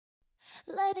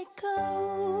Let it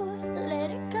go, let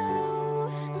it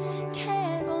go.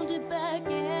 Can't hold it back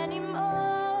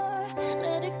anymore.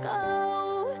 Let it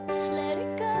go, let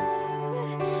it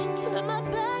go. Turn my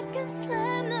back and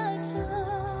slam the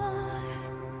door.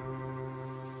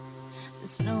 The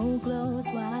snow glows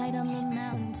white on the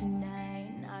mountain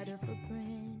tonight. Not a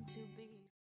footprint to be.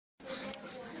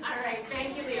 All right,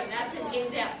 thank you, Liam. That's an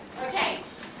in-depth. Okay.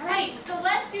 All right, so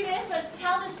let's do this. Let's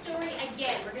tell the story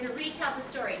again. We're going to retell the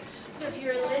story. So if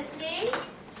you're listening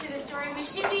to the story, we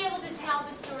should be able to tell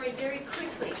the story very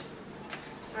quickly.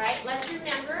 All right, let's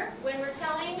remember when we're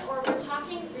telling or we're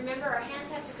talking, remember our hands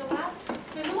have to go up.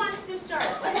 So who wants to start?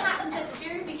 What happens at the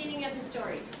very beginning of the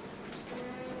story?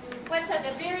 What's at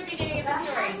the very beginning of the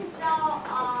story? The hen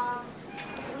saw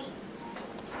wheat.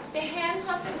 The hen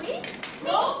saw some wheat?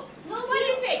 No. What do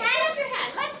you think? Put up your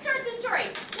hand. Let's start the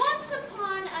story. Once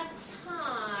upon a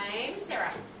time,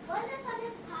 Sarah. Once upon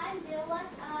a time, there was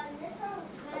a little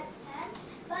red hen,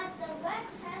 but the red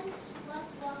hen was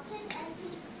walking and he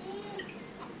sees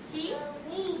He? the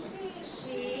wheat.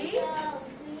 She? The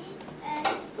wheat, and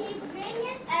he bring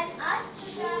it and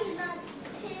asked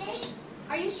the pig.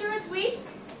 Are you sure it's wheat?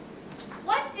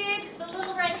 What did the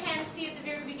little red hen see at the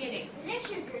very beginning?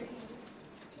 Sugar.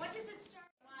 What does it start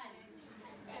with?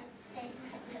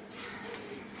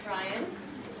 Brian?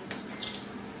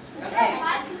 Okay.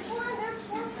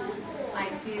 I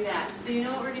see that. So you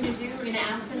know what we're going to do? We're going to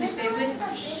ask them if they would,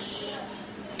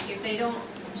 if they don't,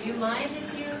 do you mind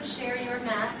if you share your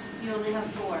mat? You only have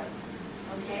 4.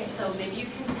 Okay, so maybe you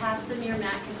can pass them your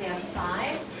mat because they have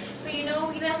 5. But you know,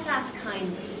 you have to ask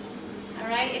kindly. All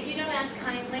right? If you don't ask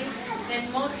kindly,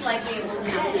 then most likely it won't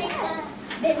happen.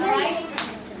 All right?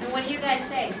 And what do you guys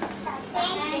say?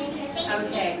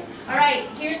 Okay. All right.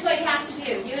 Here's what you have to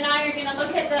do. You and I are going to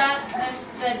look at the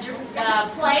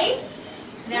play.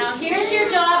 Now, here's your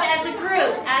job as a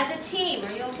group, as a team.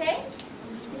 Are you okay?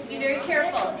 Be very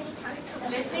careful.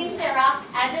 Listening, Sarah,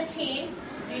 as a team,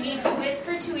 you need to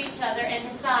whisper to each other and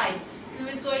decide who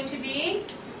is going to be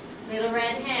Little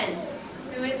Red Hen.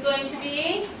 Who is going to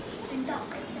be?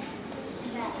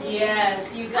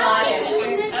 Yes, you got it.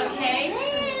 Okay.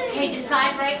 Okay,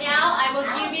 decide right now. I will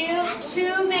give you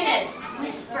 2 minutes.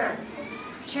 Whisper.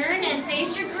 Turn and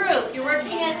face your group. You're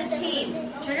working as a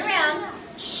team. Turn around.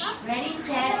 Shh. Ready,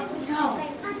 set, go.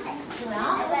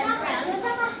 Joelle, turn around.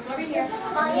 Come over here.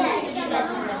 Oh, yeah. You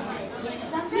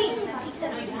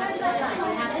have to decide. You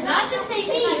have to not just say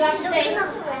me. You have to say,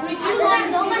 would you like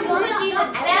to, who would be the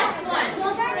best one?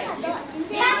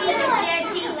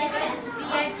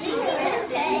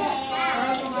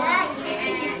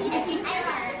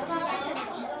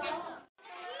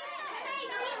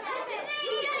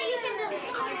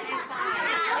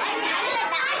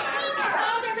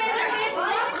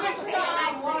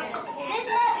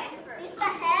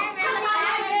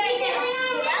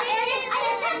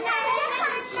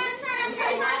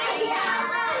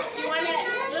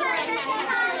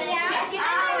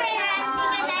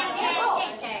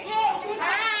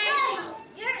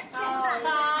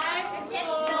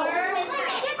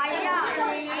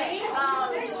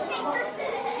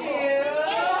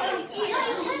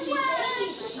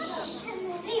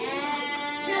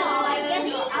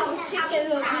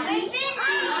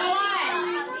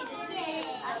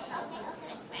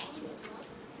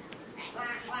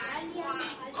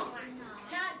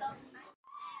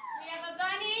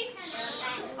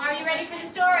 Are you ready for the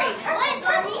story?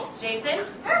 Jason?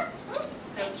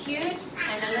 So cute.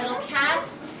 And a little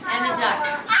cat and a duck.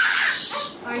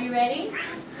 Are you ready?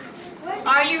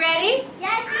 Are you ready?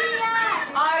 Yes, we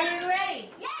are. Are you ready?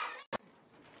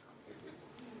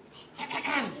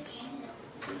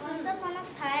 Once upon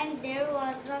a time, there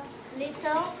was a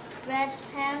little red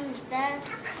hen that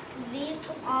lived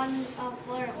on a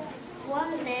farm.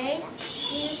 One day,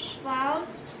 she found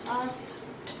a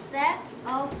sack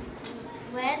of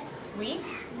wet Wheat.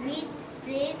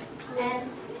 seed and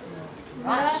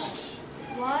Rush.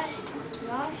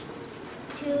 rushed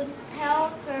to tell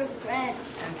her friend.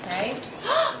 Okay.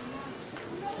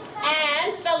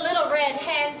 And the little red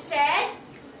hen said,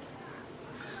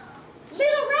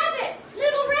 Little rabbit,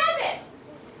 little rabbit.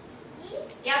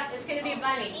 Yep, it's going to be a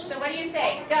bunny. So what do you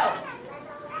say? Go.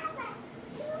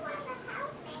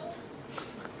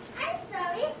 I'm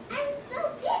sorry, I'm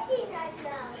so busy right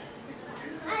now.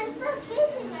 I'm so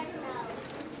busy right now.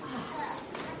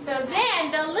 So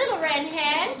then the little red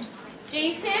hen,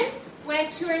 Jason,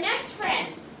 went to her next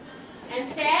friend and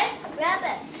said,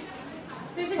 Rabbit,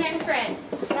 who's the next friend?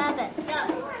 rabbit.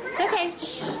 It's okay.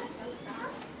 Shh.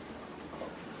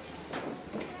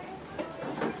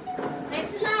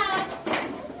 Nice and loud.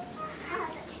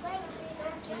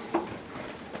 Jason.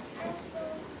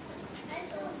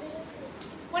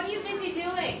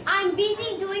 I'm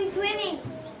busy doing swimming.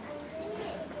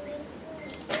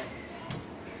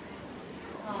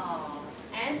 Oh.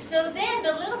 And so then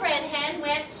the little red hen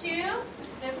went to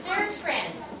the third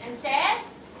friend and said,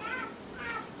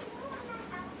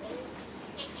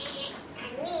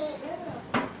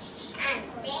 I'm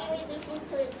very busy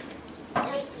to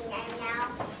sleeping now.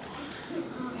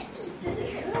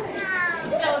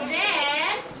 so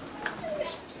then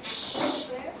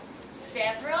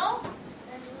several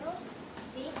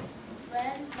weeks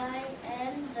went by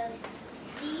and the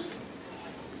seed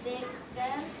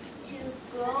began to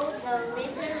grow. The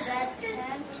little red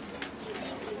hen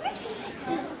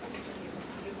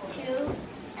to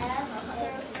ask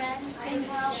her friend to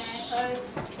help her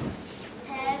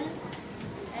hen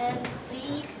and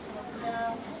feed the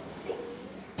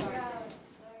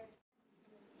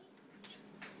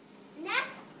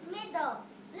next middle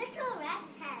little red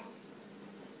hen.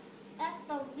 As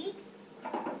the weeks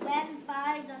went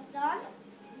by, the sun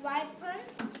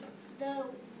ripens the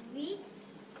wheat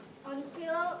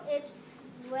until it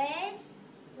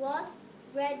was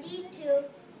ready to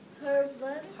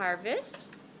harvest.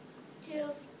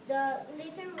 To the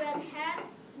little red hen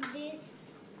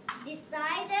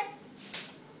decided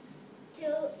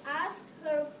to ask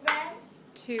her friend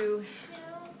To to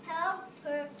help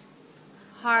her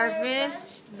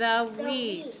harvest the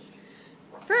wheat.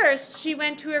 First, she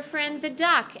went to her friend the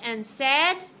duck and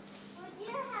said, Would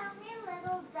you help me,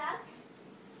 little duck?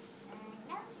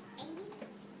 No,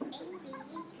 I'm busy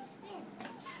to swim.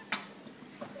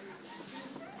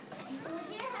 Would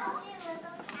you help me,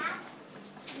 little cat?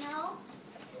 No,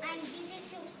 I'm busy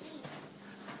to sleep.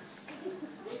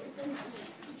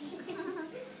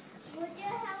 Would you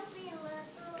help me,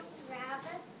 little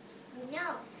rabbit? No,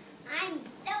 I'm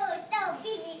so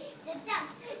busy to jump,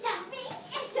 jumping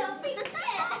and jumping. Did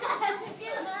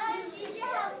you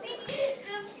help me,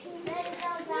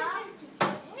 little dog?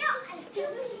 No, I'm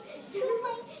too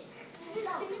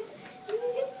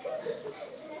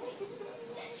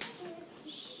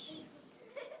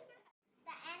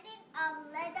The ending of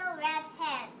Little Red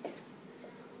Hen.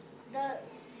 The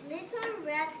little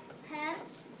red hen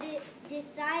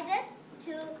decided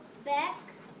to bake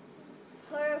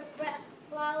her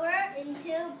flour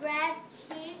into bread.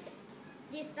 She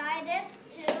decided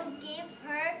to give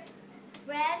her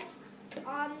friends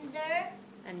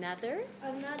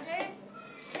another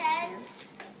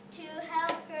chance to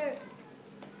help her.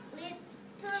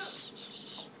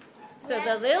 So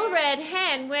the little red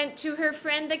hen went to her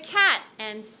friend the cat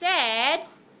and said,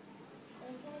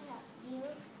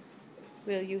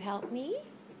 Will you help me?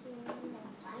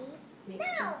 Make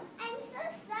some. I'm so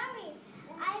sorry.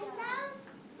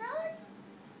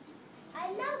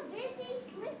 I'm now busy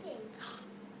sleeping.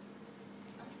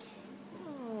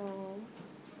 Oh.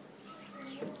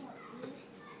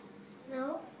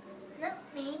 No, not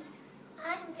me.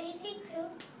 I'm busy too.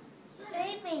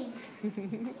 Sleeping.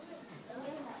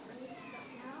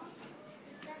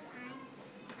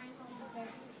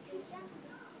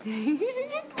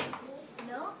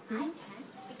 No, I can't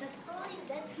because only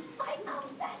then I know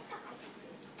that time.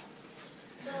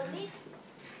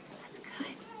 That's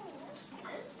good.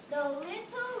 The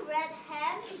little red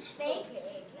hen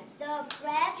baked the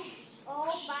bread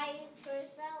all by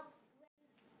herself.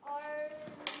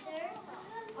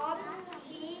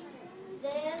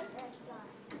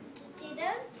 She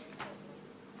didn't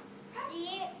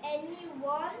see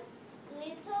anyone.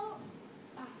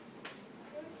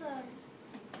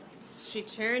 She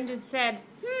turned and said,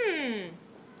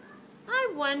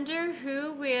 I wonder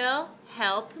who will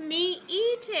help me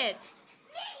eat it.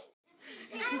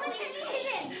 I want to eat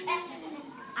it.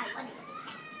 I want to eat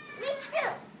it. Me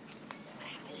too.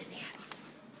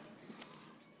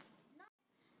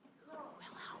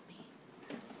 Will help me.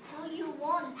 No, you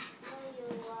won't.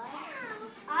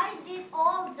 I did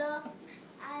all the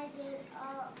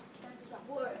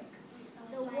work.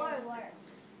 The work.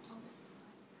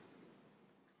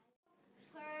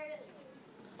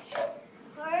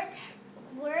 Hurt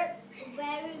work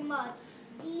very much.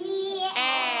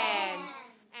 And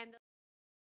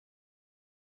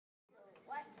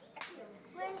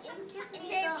When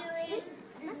they're doing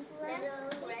little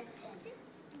red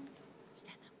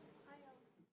stand up.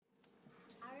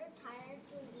 Are you tired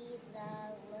to be the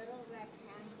little red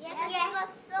hen? Yes, she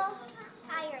was so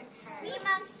tired. We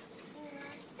must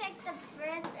pick the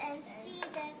birds and see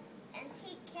them and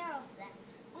take care of them.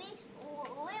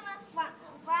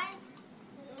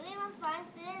 We must find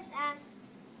seeds and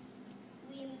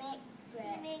we make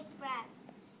bread.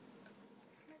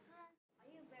 Are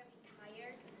you very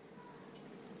tired?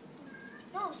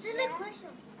 No, silly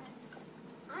question.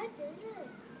 I did it.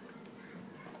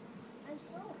 I'm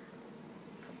so.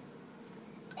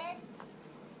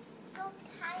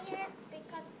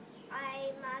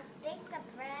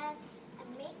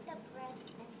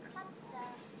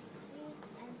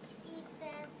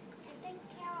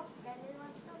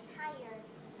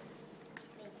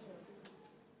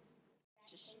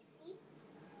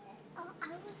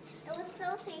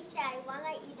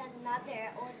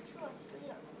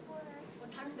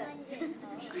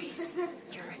 Grace,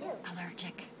 you're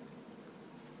allergic.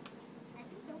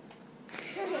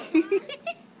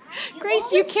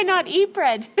 Grace, you cannot eat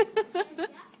bread.